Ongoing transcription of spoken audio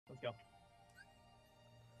go.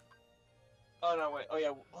 Oh no, wait. Oh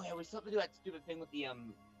yeah, we still have to do that stupid thing with the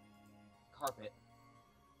carpet.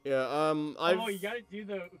 Yeah, Oh, you gotta do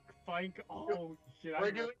the fine. Oh shit!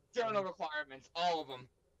 We're doing journal requirements, all of them.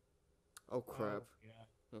 Oh crap.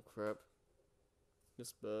 Yeah. Oh crap.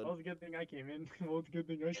 This bird. Well, it's a good thing I came in. Well, it's a good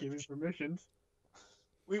thing I came in for missions.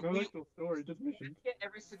 We No actual story, just missions. get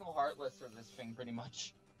every single heartless from this thing, pretty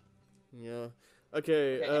much. Yeah.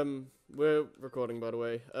 Okay, Okay. we're recording, by the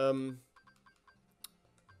way.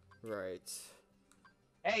 Right.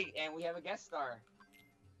 Hey, and we have a guest star.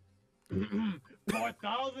 For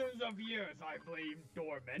thousands of years, I blame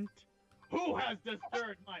dormant. Who has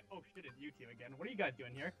disturbed my? Oh shit! It's you two again. What are you guys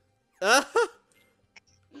doing here?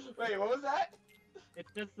 Wait, what was that? It's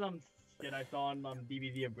just some shit I saw on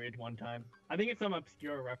DBZ Abridged one time. I think it's some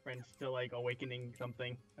obscure reference to like awakening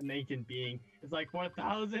something, an ancient being. It's like, for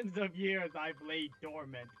thousands of years I've laid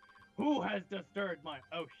dormant. Who has disturbed my?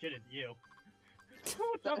 Oh shit! It's you.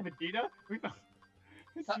 What's up, Vegeta? We found.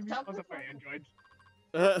 What's up, my androids?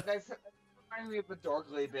 That's reminding me of the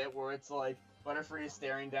Dorkly bit where it's like Butterfree is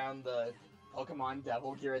staring down the Pokemon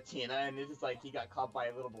Devil Giratina, and it's just like he got caught by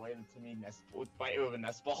a little boy and to me with a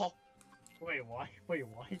nest ball. Wait, why? Wait,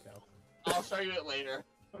 why though? I'll show you it later.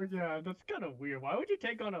 Oh yeah, that's kind of weird. Why would you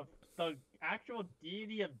take on the actual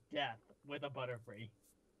deity of death with a Butterfree?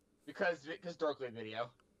 Because Dorkly video.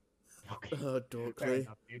 Okay. Oh, Fair Dorkly.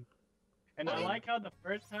 enough, dude. And I like how the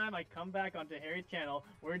first time I come back onto Harry's channel,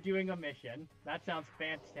 we're doing a mission. That sounds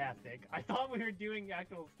fantastic. I thought we were doing the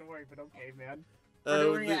actual story, but okay, man.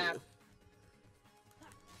 We're doing that.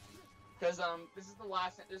 Because this is the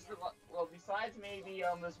last. Well, besides maybe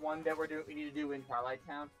this one that we need to do in Twilight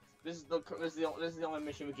Town. This is the only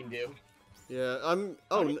mission we can do. Yeah, How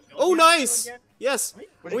oh, many nice! kills Yes!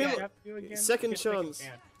 What do you We- get? Second Just take a chance.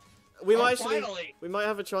 chance. We Oh, might actually, finally! we might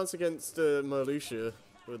have a chance against Marluxia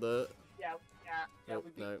with it. Yeah. Nope,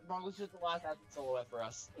 We no. beat Marluxia's the last active silhouette for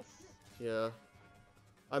us. Yeah.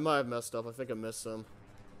 I might have messed up. I think I missed some.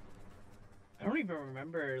 I don't even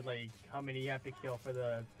remember like how many you have to kill for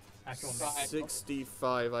the actual mission.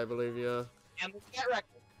 65, I believe, yeah. And the cat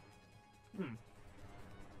record.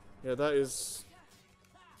 Yeah, that is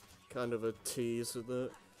kind of a tease, isn't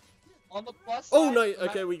it? On the plus Oh, side, no,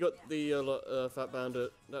 okay, we got the Fat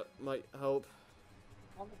Bandit. That might help.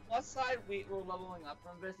 On the plus side, we're leveling up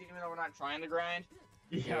from this, even though we're not trying to grind.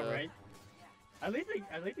 Yeah, Yeah. right. At least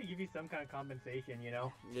they give you some kind of compensation, you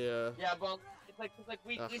know. Yeah. Yeah, but it's like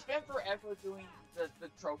we spent forever doing the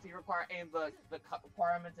trophy and the cut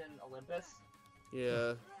requirements in Olympus.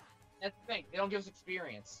 Yeah. That's the thing; they don't give us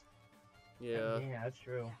experience. Yeah. Yeah, that's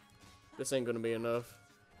true. This ain't gonna be enough.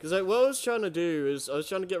 Because like, what I was trying to do is, I was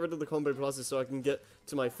trying to get rid of the combo pluses so I can get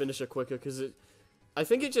to my finisher quicker, because I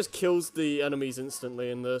think it just kills the enemies instantly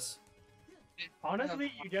in this.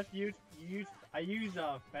 Honestly, I use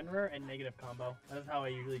Fenrir and negative combo. That's how I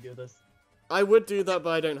usually do this. I would do that, but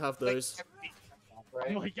I don't have those.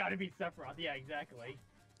 Right? Well, you gotta beat Sephiroth. Yeah, exactly.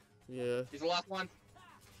 Yeah. He's the last one.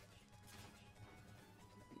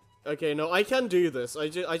 Okay, no, I can do this. I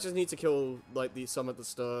just need to kill, like, some at the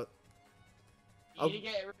start. You need to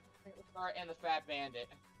get everything at the start and the Fat Bandit.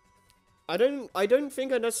 I don't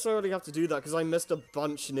think I necessarily have to do that, because I missed a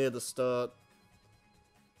bunch near the start.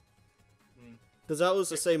 Because that was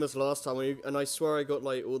the same as last time, and I swear I got,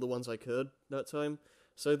 like, all the ones I could that time.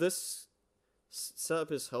 So this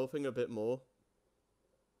setup is helping a bit more.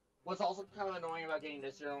 What's also kind of annoying about getting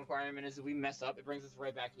this serial requirement is if we mess up, it brings us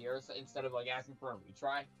right back here, so instead of, like, asking for a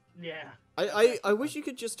retry. Yeah. I wish you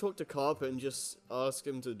could just talk to Carpet and just ask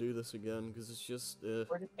him to do this again, because it's just,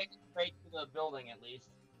 Or just take it straight to the building, at least.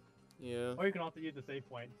 yeah. Or you can also use the save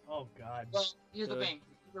point. Oh god. Well, here's the Yeah. thing.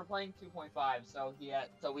 We're playing 2.5, so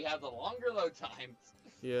we have the longer load times.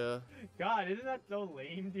 Yeah. God, isn't that so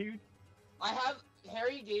lame, dude?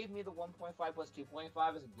 Harry gave me the 1.5 plus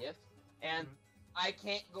 2.5 as a gift, and I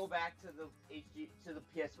can't go back to the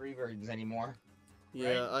PS3 versions anymore.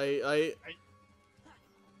 Yeah,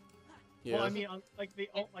 yeah. Well, I mean,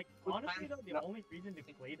 honestly though, the only reason to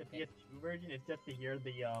play the PS2 version is just to hear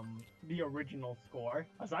the original score.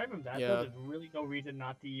 Aside from that, Yeah. though, there's really no reason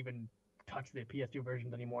not to even touch the PS2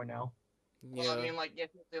 versions anymore now. Yeah. Well, I mean, like,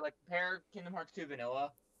 if they compare Kingdom Hearts 2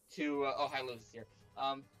 Vanilla to oh hi Lewis is here.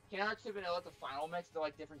 Kingdom Hearts 2 Vanilla to Final Mix, they're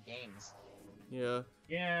like different games. Yeah.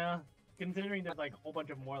 Yeah, considering there's like a whole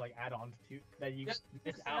bunch of more like add-ons too that you Just-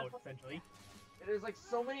 miss out essentially. There's like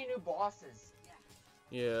so many new bosses.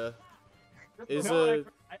 Yeah. Just Is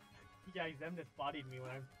look- Yeah, Zem just bodied me when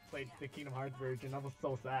I played the Kingdom Hearts version. I was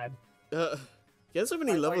so sad. Get so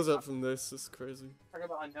many I levels like- up from this. It's crazy. Talk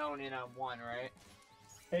about Unknown in 1, right?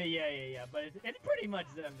 Hey, yeah, but it's pretty much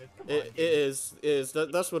them. Come on, It is.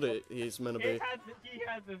 That's what it is meant to be. He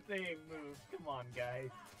has the same moves. Come on, guys.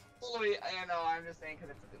 Totally, I know. I'm just saying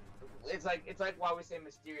because it's like why we say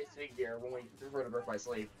mysterious figure when we refer to Birth by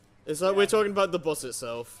Sleep. It's like we're talking about the boss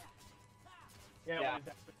itself. Yeah, Yeah.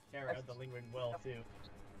 well, Terra, the lingering will too.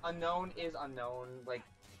 Unknown is unknown, like,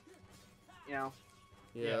 you know.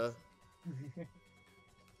 Yeah. Yes.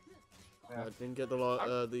 I didn't get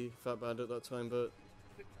the Fat Bandit that time, but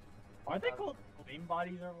Are they called flame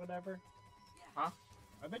bodies or whatever? Huh?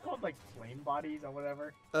 Are they called like flame bodies or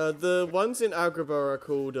whatever? the ones in Agrabah are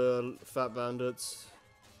called Fat Bandits.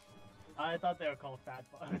 I thought they were called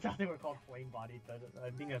I thought they were called flame bodies, but I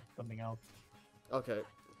think that's something else. Okay.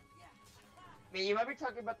 I mean, you might be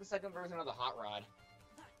talking about the second version of the Hot Rod.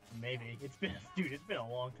 Maybe it's been a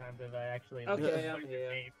long time since I actually. Okay, played I'm the here.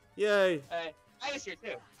 game. Yay! Hey, I was here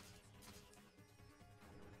too.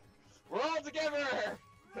 We're all together.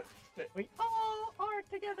 We all are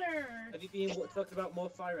together. Have you been talking about more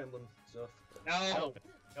Fire Emblem stuff? No.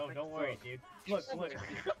 No, don't worry, dude. Look.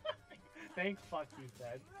 Thanks, fuck you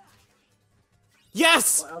said.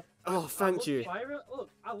 Yes! Well, Oh, thank you. Look,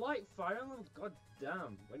 I like Fire Emblem. God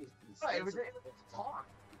damn, when it's Right, it was talk.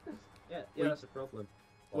 yeah, We- that's a problem.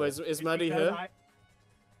 Wait, is It's Maddi because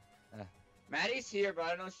here? Maddie's here, but I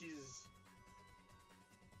don't know if she's.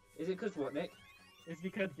 Is it because what, Nick? It's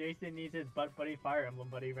because Jason needs his butt buddy Fire Emblem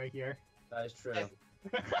buddy right here. That is true.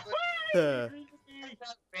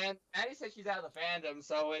 Man, Maddie said she's out of the fandom,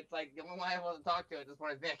 so it's like the only one I have to talk to at this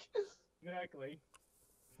point is Nick. Exactly.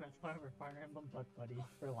 That's why we're Fire Emblem butt buddies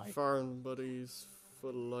for life. Foreign buddies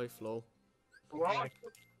for life, lol. We're all gonna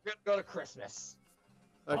go to Christmas.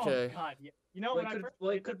 Okay. Oh, God. You know Well, when I it could, first well,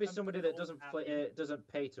 it played could be this, I'm somebody so that happy. doesn't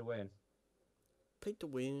pay to win. Pay to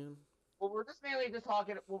win. Well, we're just mainly just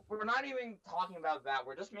talking. We're not even talking about that.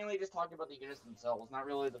 We're just mainly just talking about the units themselves, not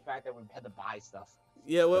really the fact that we had to buy stuff.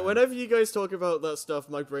 Yeah, whenever you guys talk about that stuff,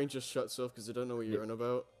 my brain just shuts off because I don't know what you're on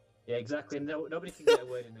about. Yeah, exactly. No, nobody can get a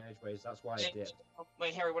word in edgeways. That's why I did.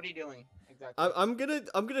 Wait, Harry, what are you doing exactly? I'm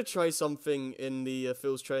gonna try something in the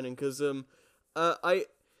Phil's training because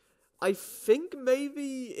I think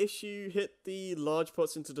maybe if you hit the large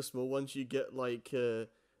pots into the small ones, you get like You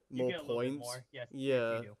more get a little bit points. more. Yes,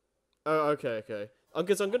 Yeah. you do. Oh, okay.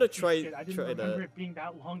 Because I'm gonna try Shit, I didn't try remember that. it being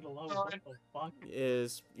that long to load. Oh, What the fuck?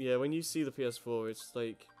 Is yeah, when you see the PS4, it's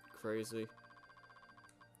like crazy.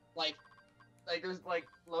 like there's like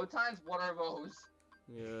load times. What are those?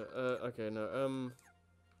 Yeah. Okay. No.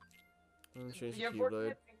 I'm changing The the keyload.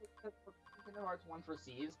 unfortunate thing is that Kingdom Hearts 1 for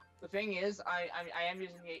C's. The thing is, I am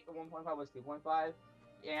using the 1.5 with 2.5,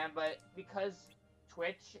 and but because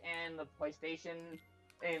Twitch and the PlayStation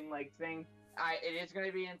and like thing, it is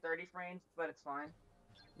gonna be in 30 frames, but it's fine.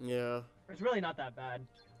 Yeah. It's really not that bad.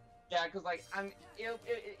 Yeah, because like it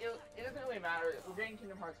doesn't really matter. We're getting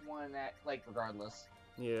Kingdom Hearts 1 at like regardless.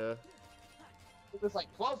 Yeah. It was like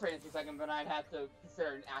 12 frames per second, but I'd have to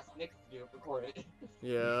consider and ask Nick to record it.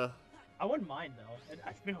 Yeah. I wouldn't mind though.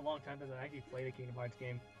 It's been a long time since I actually played a Kingdom Hearts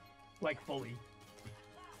game, like fully.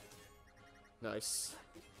 Nice.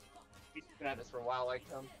 We've been at this for a while. Like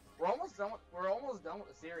we're almost done. We're almost done with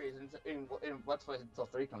the series in Let's Play until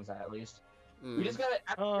 3 comes out at least. Mm. We just gotta.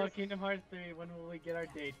 Oh, Kingdom Hearts 3. When will we get our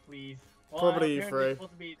date, please? Well, Probably apparently free. It's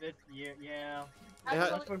supposed to be this year. Yeah. Yeah.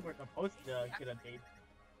 That's when we're supposed to get a date.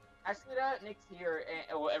 Actually, Nick's here,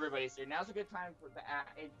 and well, everybody's here. Now's a good time for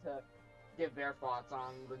to give their thoughts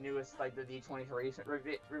on the newest, like the D23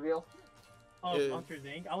 reveal. Oh, Yeah. Monsters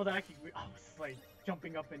Inc. I was like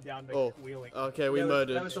jumping up and down, like Oh. squealing. Okay, we There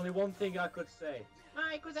murdered. was only one thing I could say.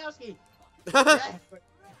 Mike Wazowski!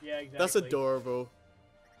 Yeah, exactly. That's adorable.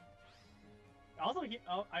 Also,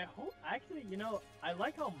 I hope actually, I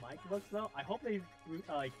like how Mike looks though. I hope they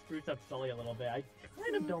like spruce up Sully a little bit. I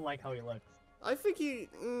kind of don't like how he looks. I think he.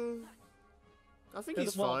 I think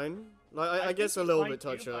he's Well, fine. Like I think guess a he's little fine bit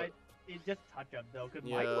touch too, up. but It just touch up though, because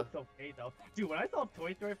Mike Yeah. looks okay though. Dude, when I saw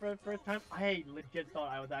Toy Story for the first time, I legit thought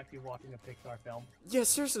I was actually watching a Pixar film Yeah,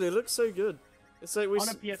 seriously, it looks so good. It's like we. on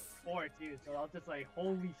a PS4 too. So I was just like,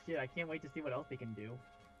 holy shit! I can't wait to see what else they can do.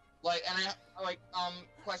 Like, and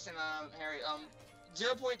question, Harry,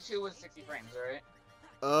 0.2 was 60 frames, right?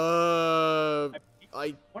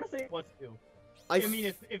 I want to say it was too. I I mean,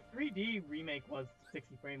 if 3D remake was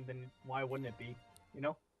 60 frames, then why wouldn't it be? You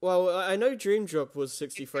know? Well, I know Dream Drop was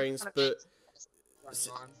 60 frames, but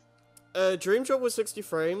Dream Drop was 60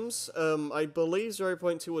 frames. I believe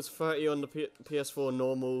 0.2 was 30 on the PS4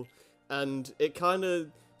 normal, and it kind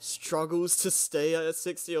of struggles to stay at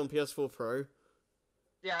 60 on PS4 Pro.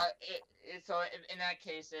 Yeah, so in that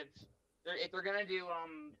case, if they're gonna do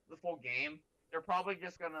the full game, they're probably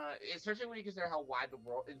just gonna, especially when you consider how wide the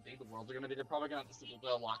world and big the worlds are gonna be, they're probably gonna have to stick with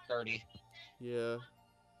the lock 30. Yeah.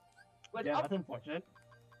 But Yeah, that's unfortunate.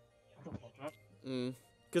 That's unfortunate.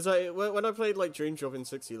 Because when I played like Dream Drop in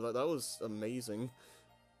 60, like that was amazing.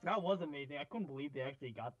 That was amazing. I couldn't believe they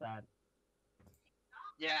actually got that.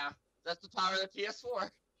 yeah, that's the power of the PS4.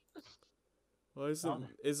 Why is it?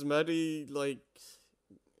 Is Maddi like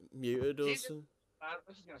muted or Jesus. something? I don't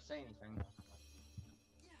know if she's gonna say anything.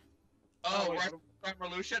 Oh, wait, we're at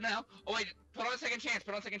Marluxia now? Oh wait, put on a second chance,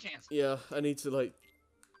 put on a second chance. Yeah, I need to like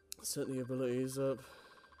set the abilities up.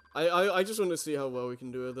 I just want to see how well we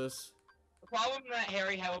can do with this. The problem that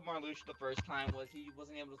Harry had with Marluxia the first time was he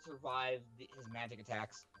wasn't able to survive his magic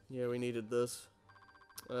attacks. Yeah, we needed this.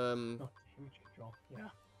 Oh, damage control. Yeah.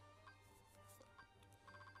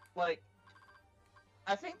 Like,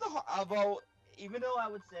 I think although, even though I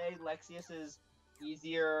would say Lexius is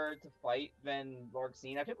easier to fight than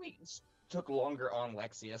Larxene, I think we took longer on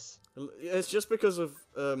Lexius. It's just because of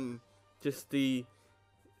just the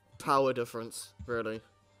power difference, really.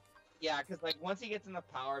 Yeah, because like once he gets in the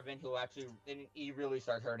power event, he really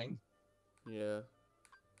starts hurting. Yeah.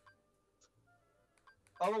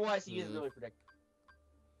 Otherwise, he is really predictable.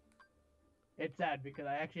 It's sad because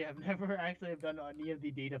I actually have never have done any of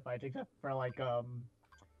the data fights except for like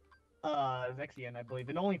Zexion, I believe,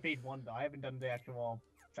 and only phase 1 though. I haven't done the actual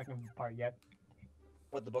second part yet.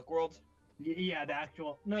 What, the book world? Yeah, the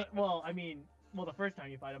actual. No, well, I mean, the first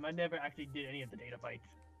time you fight him, I never actually did any of the data fights.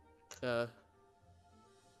 I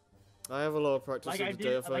have a lot of practice with the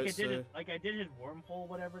data fights. I did his wormhole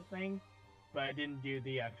whatever thing, but I didn't do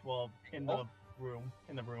the actual in the room.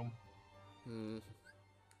 You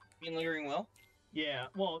mean Lingering Will? Yeah.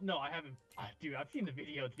 Well, no, I haven't. Dude, I've seen the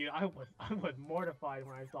videos, dude. I was mortified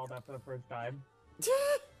when I saw that for the first time.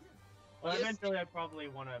 Well, Yes. eventually, I probably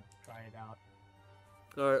want to try it out.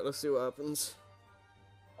 Alright, let's see what happens.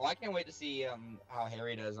 Oh, I can't wait to see how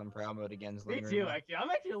Harry does on Proud Mode against Me Lingering too, Will. actually. I'm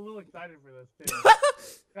actually a little excited for this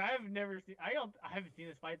too. I haven't seen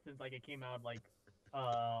this fight since like it came out like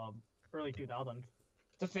early 2000s.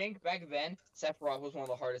 To think back then, Sephiroth was one of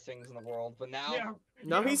the hardest things in the world, but now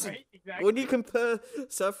Now yeah, he's right? Exactly. when you compare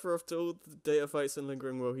Sephiroth to all the data fights in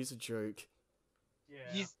Lingering Will, he's a joke. Yeah.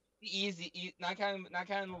 he's the easy. Not counting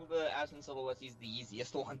the absent silhouettes, he's the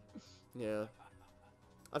easiest one. Yeah.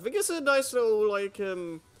 I think it's a nice little like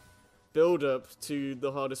build up to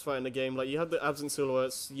the hardest fight in the game. Like you have the absent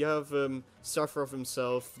silhouettes, you have Sephiroth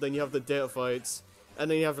himself, then you have the data fights,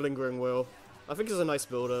 and then you have Lingering Will. I think it's a nice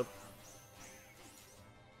build up.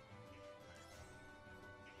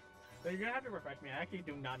 So you're gonna have to refresh me. I actually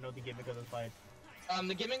do not know the gimmick of this fight.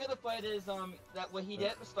 The gimmick of the fight is that what he did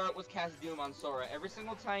at the start was cast Doom on Sora. Every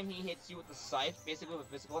single time he hits you with the Scythe, basically with a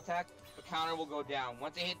physical attack, the counter will go down.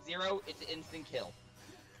 Once it hits 0, it's an instant kill.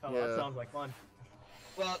 Oh, Yeah. that sounds like fun.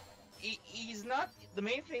 Well, he's not the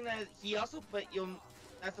main thing that he also, but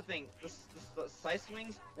that's the thing. The Scythe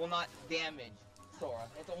swings will not damage Sora.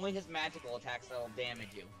 It's only his magical attacks that will damage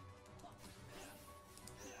you.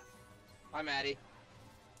 Hi, Maddi.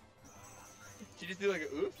 She just do like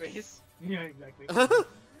a ooh face. Yeah, exactly. Pretty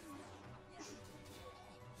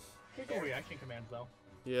cool reaction commands though.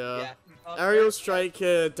 Yeah. Yeah. Aerial strike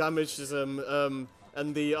damages him,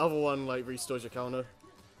 and the other one like restores your counter.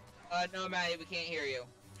 No, Maddi, we can't hear you.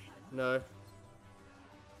 No.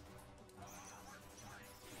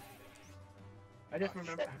 I just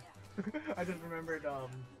remember. I just remembered.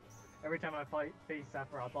 Every time I faced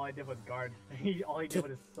Sephiroth, all I did was guard. All he did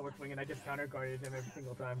was his sword swing, and I just counter guarded him every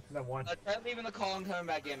single time. And I won. Try leaving the call and coming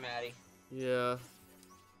back in, Maddi. Yeah.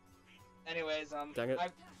 Anyways, Dang it.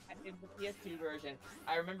 in the PS2 version,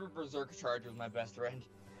 I remember Berserk Charge was my best friend.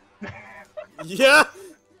 Yeah.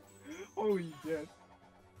 Holy shit!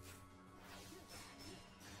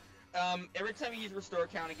 Every time you use Restore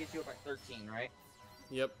Count, it gets you up at 13, right?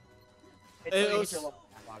 Yep. It's It when you was- hit your level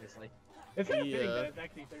cap, obviously. It's kind of fitting Yeah. that it's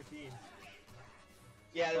actually 13.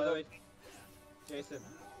 Yeah, By there's the a... way, Jason,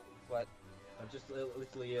 What? I've just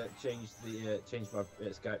literally changed my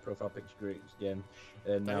Skype profile picture groups again,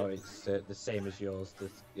 and now Okay. it's the same as yours,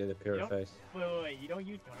 the pure Yep. face. Wait, you don't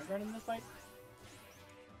use counter guard in this fight?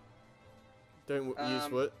 Don't use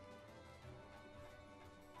Um, what?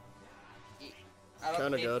 I don't Kinda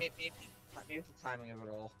maybe, good. maybe it's the timing of it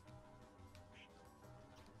all.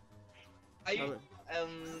 I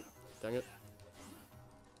Dang it.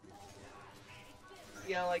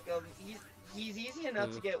 yeah, like he's easy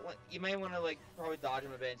enough to get. You might want to like probably dodge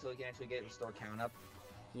him a bit until you can actually get Restore Count up.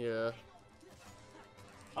 Yeah.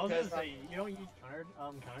 I was gonna Because, say you don't use counter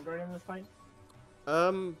guard in this fight.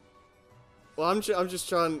 Well, I'm just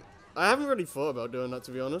trying. I haven't really thought about doing that,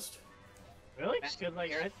 to be honest. Really? Magic Because like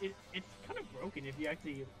here. it's kind of broken if you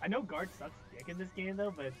actually. I know guard sucks dick in this game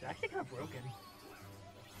though, but it's actually kind of broken.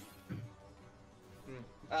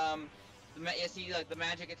 You see, like the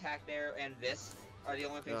magic attack there and this are the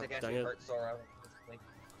only things Oh, that can dang actually it. hurt Sora. Like,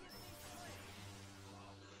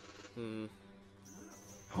 Hmm.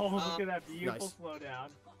 Oh, look at that beautiful Nice. slowdown.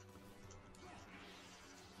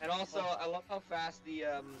 and also, I love how fast the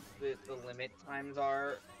limit times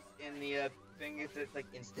are in the thing. It's like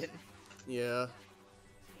instant. Yeah.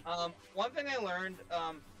 One thing I learned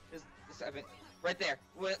is this, I mean, right there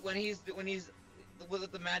when he's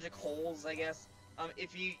with the magic holes, I guess.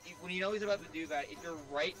 When you know he's about to do that, if you're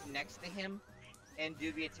right next to him and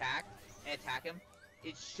do the attack and attack him,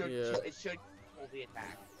 it should hold the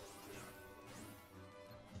attack.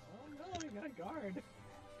 Oh no, you got a guard.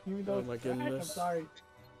 Even though Oh it's my trash, I'm goodness. sorry.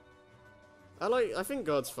 I think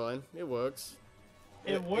God's fine. It works.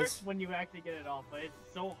 It works it's- when you actually get it off, but it's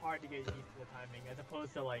so hard to get used to the timing as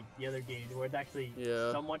opposed to like the other games where it's actually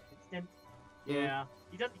Yeah. somewhat instant. Mm. Yeah,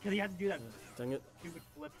 he does because he has to do that Dang it. stupid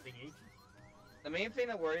flip thingy. The main thing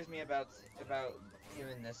that worries me about him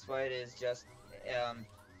in this fight is just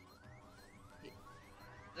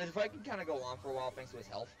the fight can kind of go on for a while thanks to his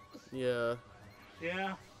health. Yeah.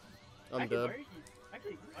 Yeah. I'm actually, dead. where are you?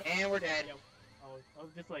 Actually, And we're dead. Yeah, I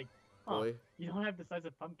was just like, huh, Boy. you don't have the size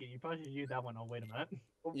of pumpkin. You probably should use that one. Oh wait a minute.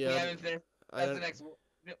 We Yeah. haven't finished. I That's the don't. next.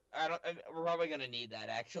 We're probably gonna need that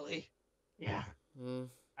actually. Yeah. Mm.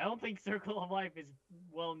 I don't think Circle of Life is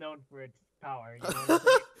well known for its power. You know what I'm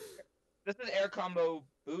saying? This is air combo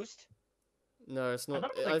boost. No, it's I not.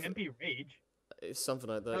 thought it was like MP Rage. It's something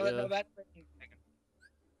like that. No, Yeah. no, that's.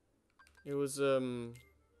 It was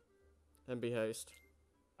MB haste.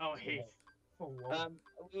 Oh, haste. Oh,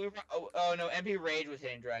 whoa. Oh no, MP Rage was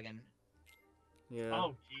hitting Dragon. Yeah.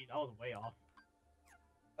 Oh, gee, that was way off.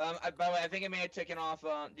 By the way, I think it may have taken off.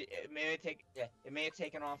 It may have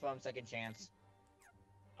taken off. Second chance.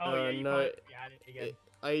 Oh, yeah, you no, probably got it again.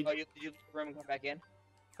 Oh, did you leave the room and come back in?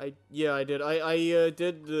 Yeah, I did. I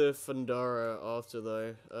did the Fundara after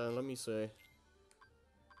though. Let me see.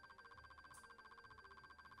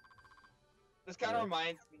 This kind of Yeah.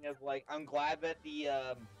 reminds me of like I'm glad that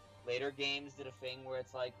the later games did a thing where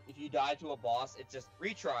it's like if you die to a boss, it's just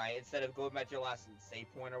retry instead of going back to your last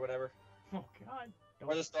save point or whatever, Oh, God.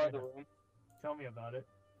 or the start of the room. Tell me about it.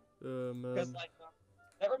 Because like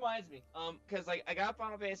that reminds me, because like I got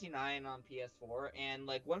Final Fantasy 9 on PS4, and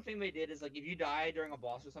like one thing they did is like if you die during a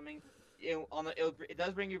boss or something, it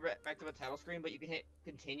does bring you back to the title screen, but you can hit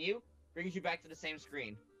continue, brings you back to the same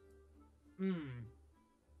screen. Hmm.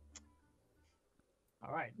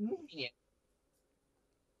 All right. Convenient.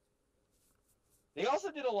 They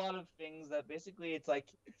also did a lot of things that basically it's like,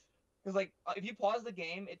 because like if you pause the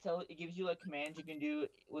game, it gives you like commands you can do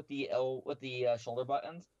with the shoulder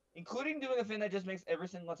buttons, including doing a thing that just makes every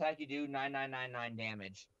single attack you do 9999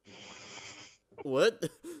 damage. What?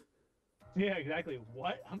 Yeah, exactly.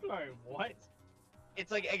 What? I'm sorry, what?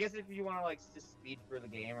 It's like I guess if you want to like just speed through the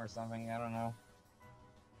game or something, I don't know.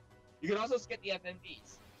 You can also skip the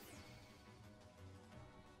FMVs.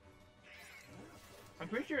 I'm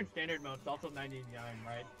pretty sure in standard mode it's also 99,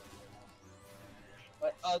 right?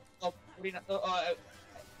 But 49,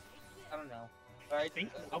 I don't know. I think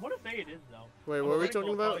I want to say it is though. Wait, I'm what are we afraid talking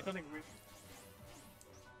it's probably about? something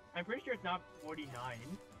I'm pretty sure it's not 49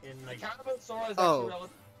 in like. Accountable Sora is Oh. actually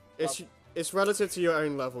relative. It's relative to your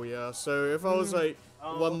own level, yeah. So if I was like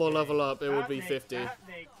Oh, one more okay. level up, it would That be makes- 50. That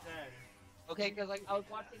makes sense. Okay, because like I was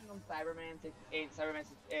watching Cyberman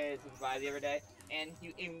 65 the other day, and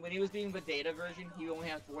when he was doing the data version, he only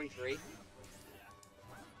had 43.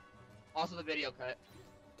 Also, the video cut.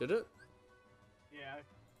 Did it? Yeah.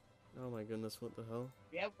 Oh my goodness, what the hell?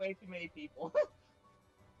 We have way too many people.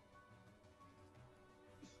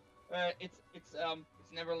 It's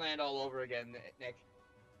Neverland all over again, Nick.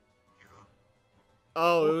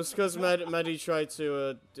 Oh, it was because Maddi tried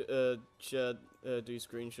to do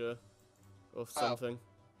screen share or something.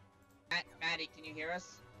 Maddie, can you hear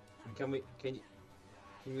us? Can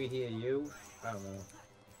we hear you? I don't know.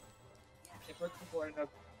 If we're recording up,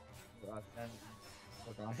 then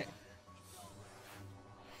work on it.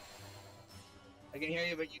 I can hear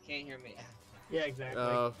you, but you can't hear me. Yeah, exactly.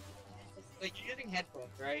 Like you're using headphones,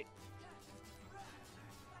 right?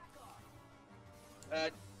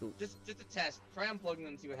 Ooh. Just a test. Try unplugging them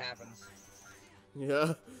and see what happens.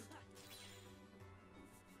 Yeah.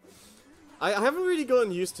 I haven't really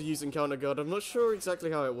gotten used to using Counter Guard. I'm not sure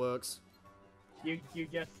exactly how it works. You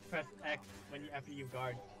just press X after you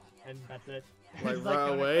guard, and that's it. Like, It's right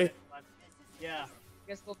counter away? guard. Yeah. I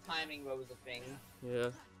guess the timing was a thing. Yeah.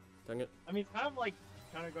 Dang it. I mean, it's kind of like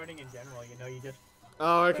counter guarding in general. You know, you just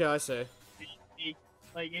Oh, okay, I see. you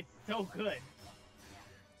Like it's so good.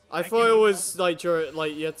 I thought it was like during,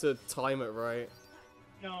 like you had to time it right.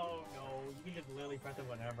 No, you can just literally press it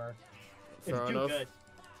whenever. Fair It's too enough. good.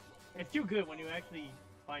 It's too good when you actually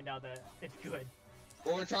find out that it's good.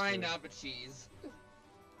 Well, we're trying not but cheese.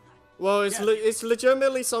 Well, Yeah. it's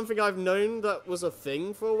legitimately something I've known that was a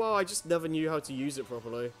thing for a while. I just never knew how to use it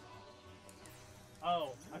properly.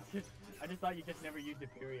 Oh, I just thought you just never used it.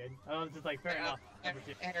 Period. I was just like, fair enough.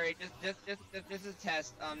 Harry, just a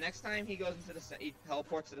test. Next time he goes into he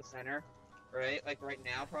teleports to the center, right? Like right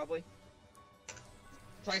now, probably.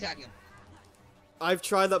 Try attacking him. I've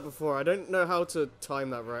tried that before. I don't know how to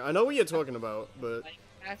time that right. I know what you're talking about, but Like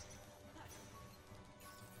that's.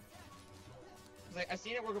 Like I've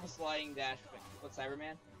seen it work with a sliding dash with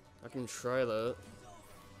Cyberman. I can try that.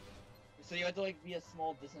 So you have to like be a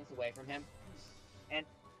small distance away from him, and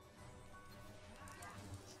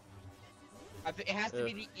it has to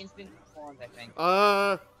be the instant response, I think.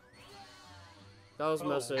 That was Oh.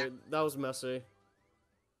 messy. That was messy.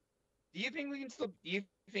 Do you think we can still? Do you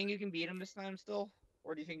think you can beat him this time still,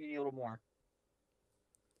 or do you think you need a little more?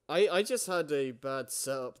 I just had a bad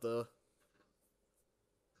setup though.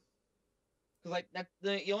 Because like that,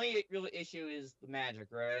 the only real issue is the magic,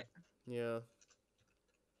 right? Yeah.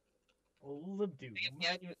 Oh, the doom. We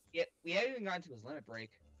haven't even gotten to his limit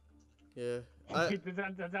break. Yeah.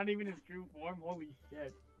 That's not even his true form. Holy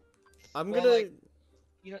shit. I'm Well, gonna. like,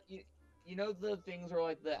 you know the things where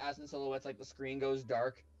like the Ashen silhouettes, like the screen goes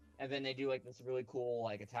dark, and then they do like this really cool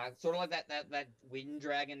like attack, sort of like that wind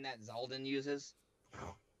dragon that Zaldin uses.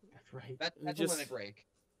 That's right. That's Just- a limit break.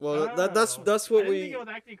 Well, Oh. that's I what didn't we. think it was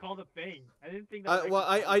actually called a thing. I didn't think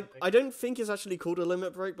that. I don't think it's actually called a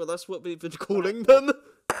limit break, but that's what we've been calling them.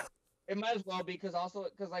 It might as well be because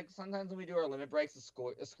like sometimes when we do our limit breaks,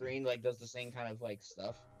 the screen like does the same kind of like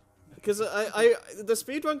stuff. Because the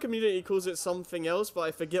speedrun community calls it something else, but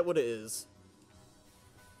I forget what it is.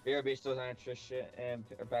 BRB still on extra shit and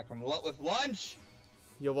are back from with lunch.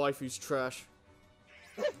 Your waifu's trash.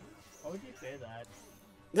 Why would you say that?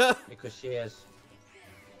 Yeah, Because she is.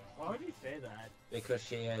 Why would you say that? Because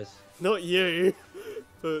she is. not you.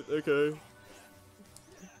 But okay.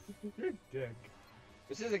 You're a dick.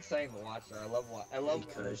 This is exciting to watch. Though. I love.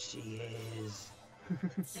 Because she is.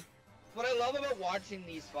 What I love about watching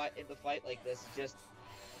the fight like this is just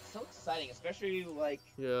it's so exciting, especially like.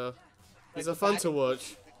 Yeah. These the are fun back to and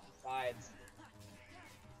watch. Sides.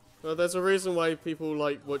 Well, there's a reason why people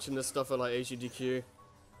like watching this stuff at like HUDQ.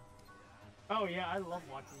 Oh yeah, I love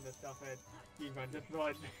watching this stuff at speedrun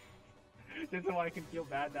just so I can feel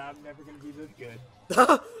bad that I'm never gonna be this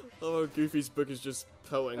good. Oh, Goofy's book is just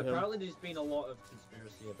pelting him. Apparently there's been a lot of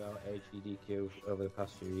conspiracy about HEDQ over the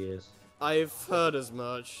past few years. I've heard as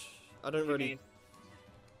much. I don't really.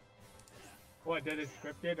 What, that is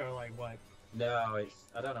scripted or like what? No, it's...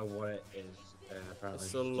 I don't know what it is. Apparently It's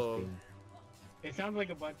it's a just lot. been- It sounds like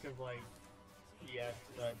a bunch of like BS,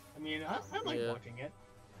 but I mean I like Yeah. watching it.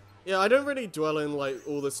 Yeah, I don't really dwell in like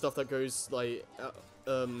all the stuff that goes like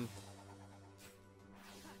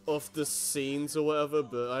off the scenes or whatever,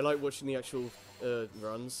 but I like watching the actual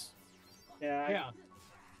runs. Yeah.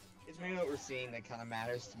 It's mainly what we're seeing that kind of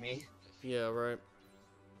matters to me. Yeah, right.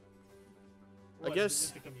 What, guess- is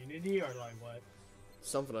it just the community or like what?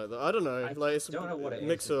 Something like that. I don't know. I Like it's don't know what it is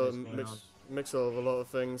mix that of is going on. mix of a lot of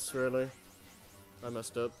things really. I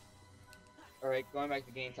messed up. All right, going back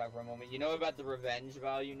to game talk for a moment. You know about the revenge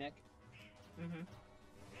value, Nick?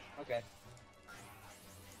 Mm-hmm. Okay.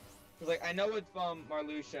 Cause like I know with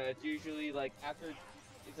Marluxia, it's usually like after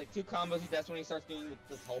it's like 2 combos. That's when he starts doing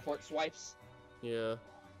the teleport swipes. Yeah.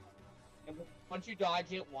 And once you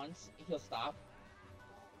dodge it once, he'll stop.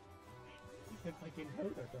 It's like in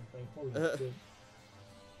Hurt or something. Holy shit.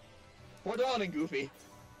 Poor Dawn and Goofy.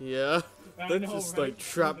 Yeah. I They're know, just right? like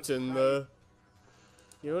trapped in there.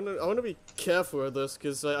 I want to be careful with this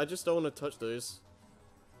because I just don't want to touch those.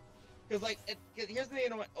 Cause like, here's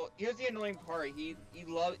the annoying part. He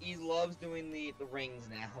loves doing the rings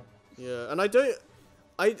now. Yeah, and I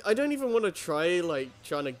don't even want to try like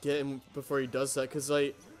trying to get him before he does that because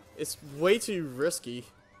like it's way too risky.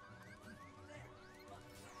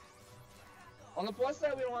 On the plus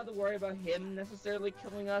side, we don't have to worry about him necessarily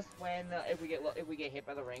killing us when if we get hit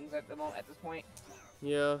by the rings at this point.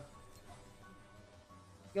 Yeah.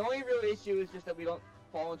 The only real issue is just that we don't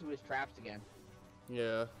fall into his traps again.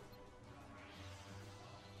 Yeah.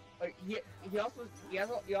 Like he also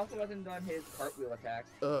hasn't done his cartwheel attacks.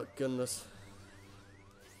 Oh goodness.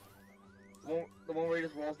 The one where he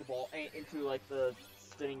just rolls the ball into like the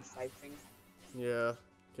spinning scythe thing. Yeah.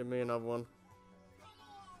 Give me another one.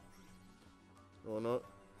 Or not.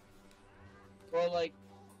 Or like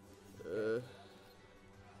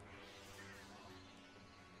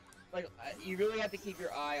like you really have to keep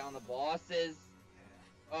your eye on the bosses.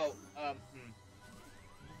 Oh,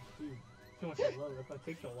 Dude, too much to load. That's why it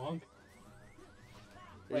takes so long.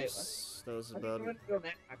 Wait, Oops, that was I think bad. I'm gonna go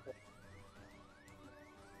next, actually.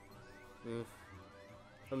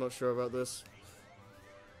 I'm not sure about this.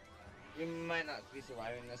 We might not be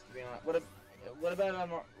surviving this, to be honest. What about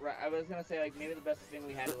I was gonna say like maybe the best thing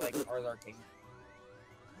we had is like Ars Arcane.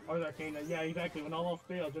 Ars Arcanum. Yeah, exactly. When all else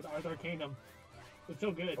fails, just Ars Arcanum. It's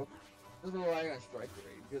so good. Oh. This is why I'm gonna strike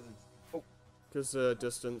rate because it's. Oh. Because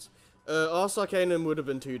distance. Ars Arcanum would have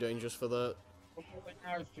been too dangerous for that.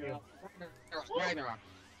 That's true. Ragnarok.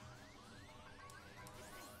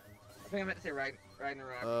 I think I meant to say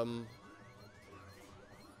Ragnarok.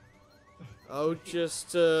 I'll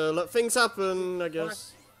just let things happen, I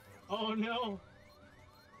guess. Oh no!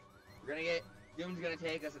 We're gonna get Doom's gonna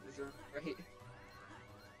take us at this rate.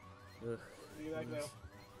 Ugh. See that go.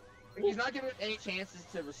 He's not giving us any chances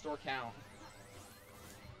to restore count.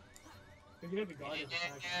 If you hit the guard, it's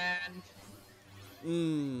attack.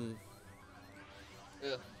 And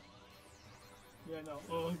ugh. Yeah, no.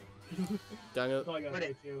 Oh. Dang it. That's all I gotta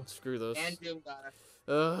say too. Screw this. And Doom got us.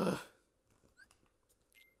 Ugh.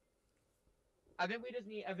 I think we just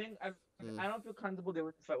need. I don't feel comfortable doing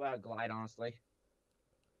this fight without glide, honestly.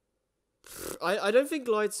 I don't think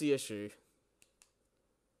glide's the issue.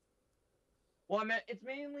 Well, I mean, it's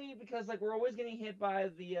mainly because like we're always getting hit by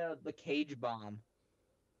the cage bomb.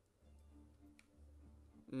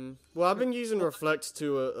 Well, I've been using reflect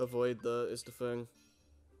to avoid that. Is the thing.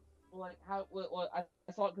 Well, like how? Well, I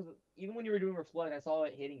saw it because even when you were doing reflect, I saw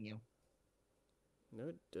it hitting you. No,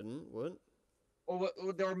 it didn't. What?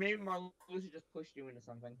 Or maybe Marluxia just pushed you into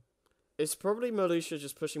something. It's probably Marluxia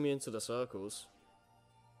just pushing me into the circles.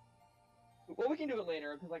 Well, we can do it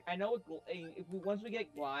later because, like, I know once we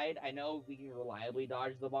get glide, I know we can reliably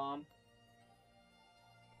dodge the bomb.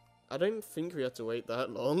 I don't think we have to wait that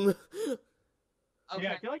long. Okay.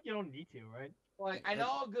 Yeah, I feel like you don't need to, right? Like, I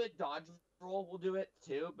know a good dodge roll will do it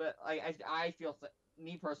too, but like, I feel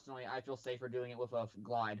me personally, I feel safer doing it with a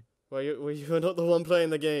glide. Well, you're not the one playing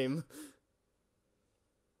the game.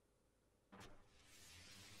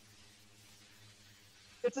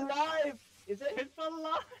 It's alive! Is it? It's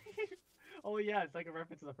alive! Oh yeah, it's like a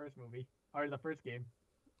reference to the first movie. Or the first game.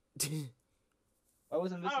 I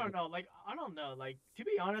wasn't I don't know, like, to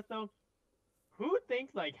be honest though, who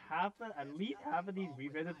thinks like at least half of these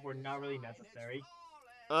revisits were not really necessary?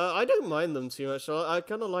 I don't mind them too much. I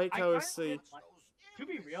kind of like how it's the. To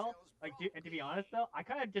be real, like, and to be honest though, I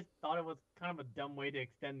kind of just thought it was kind of a dumb way to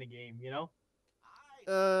extend the game, you know?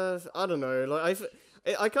 I don't know. Like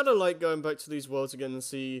I kind of like going back to these worlds again and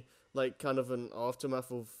see like kind of an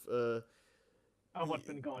aftermath of what's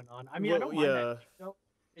been going on. I mean, well, I don't mind yeah. that. You know?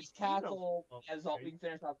 It's Castle, as all, right? we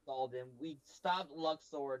finished off Alden. We stopped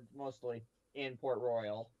Luxord mostly in Port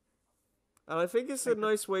Royal. And I think it's a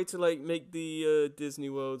nice way to like make the Disney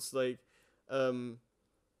worlds like a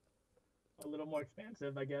little more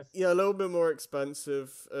expansive, I guess. yeah, a little bit more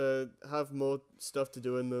expansive, have more stuff to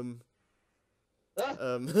do in them.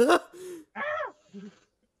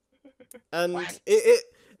 And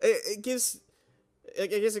it gives, I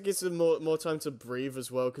guess it gives them more time to breathe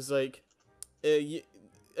as well, because like, I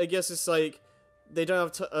guess it's like they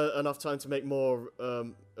don't have enough time to make more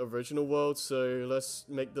original worlds, so let's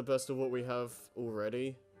make the best of what we have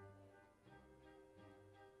already.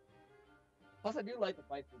 Plus, I do like the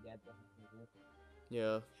fights we get.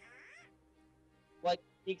 Yeah. Like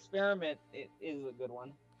the experiment, it is a good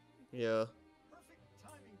one. Yeah.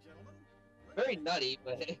 Very nutty,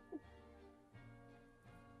 but.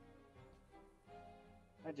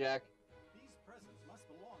 Hi, Jack.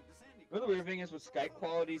 You know the weird thing is with Skype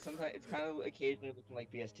quality, sometimes it's kind of occasionally looking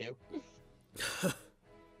like PS2.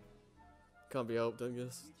 Can't be helped, I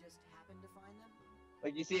guess.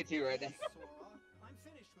 Like you see it too, right now.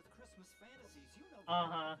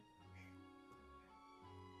 Uh-huh.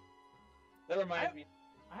 That reminds me.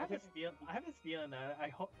 I have this feeling that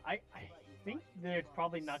I think there's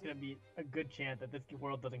probably not going to be a good chance that this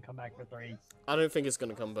world doesn't come back for 3. I don't think it's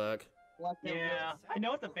gonna come back. Yeah, I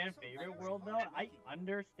know it's a fan favorite world though. I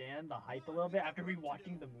understand the hype a little bit after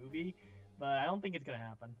rewatching the movie, but I don't think it's gonna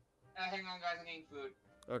happen. Hang on, guys, I'm getting food.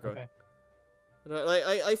 Okay. Like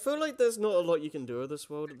I feel like there's not a lot you can do with this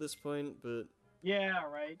world at this point, but Yeah,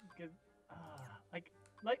 right. Because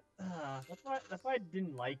that's why I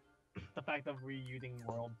didn't like the fact of reusing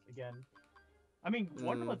worlds again. I mean,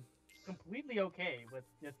 one was completely okay with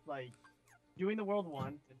just like doing the world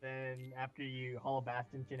once, and then after you Hollow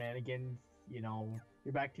Bastion shenanigans, you know,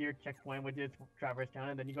 you're back to your checkpoint, which is Traverse Town,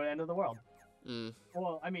 and then you go to the end of the world.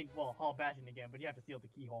 Well, I mean, Hollow Bastion again, but you have to seal the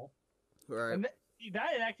keyhole. Right. And See,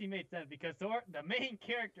 that actually made sense because the main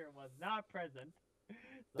character was not present.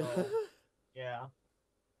 So, yeah.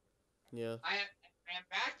 Yeah. I am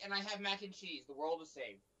back, and I have mac and cheese. The world is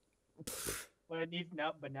saved. But it needs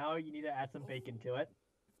but now you need to add some bacon to it.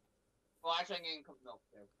 Well, actually, I'm getting cooked milk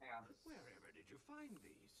too. Hang on. Wherever did you find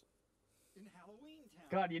these? In Halloween Town.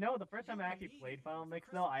 God, you know, the first time I actually played Final Mix,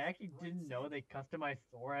 though, I actually didn't know they customized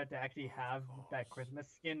Sora to actually have that Christmas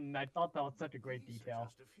skin, and I thought that was such a great detail.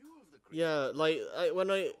 Yeah, like, when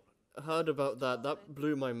I heard about that, that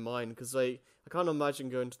blew my mind, because, like, I can't imagine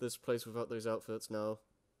going to this place without those outfits now.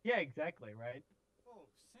 Yeah, exactly, right? Oh,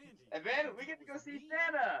 Sandy. And then we get to go see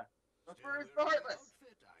Santa! The first Heartless!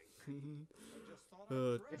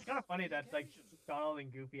 It's kind of funny that, like, Donald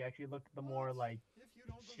and Goofy actually look the more, like,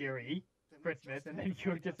 cheery Christmas, and then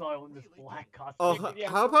you're just all in this black costume. Oh,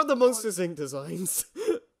 how about the Monsters Inc. designs?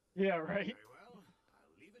 Yeah, right?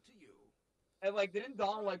 And like, didn't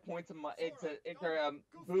Donald like point to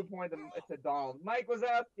Boo pointed to Donald. Mike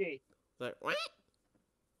Wazowski! Like, what?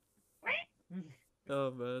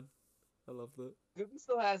 Oh man, I love that. Goofy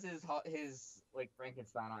still has his like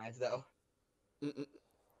Frankenstein eyes though.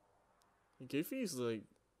 Goofy's like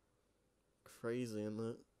crazy in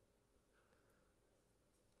that.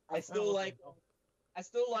 I still like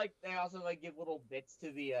they also like give little bits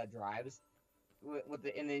to the drives with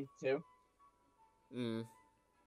the in the too.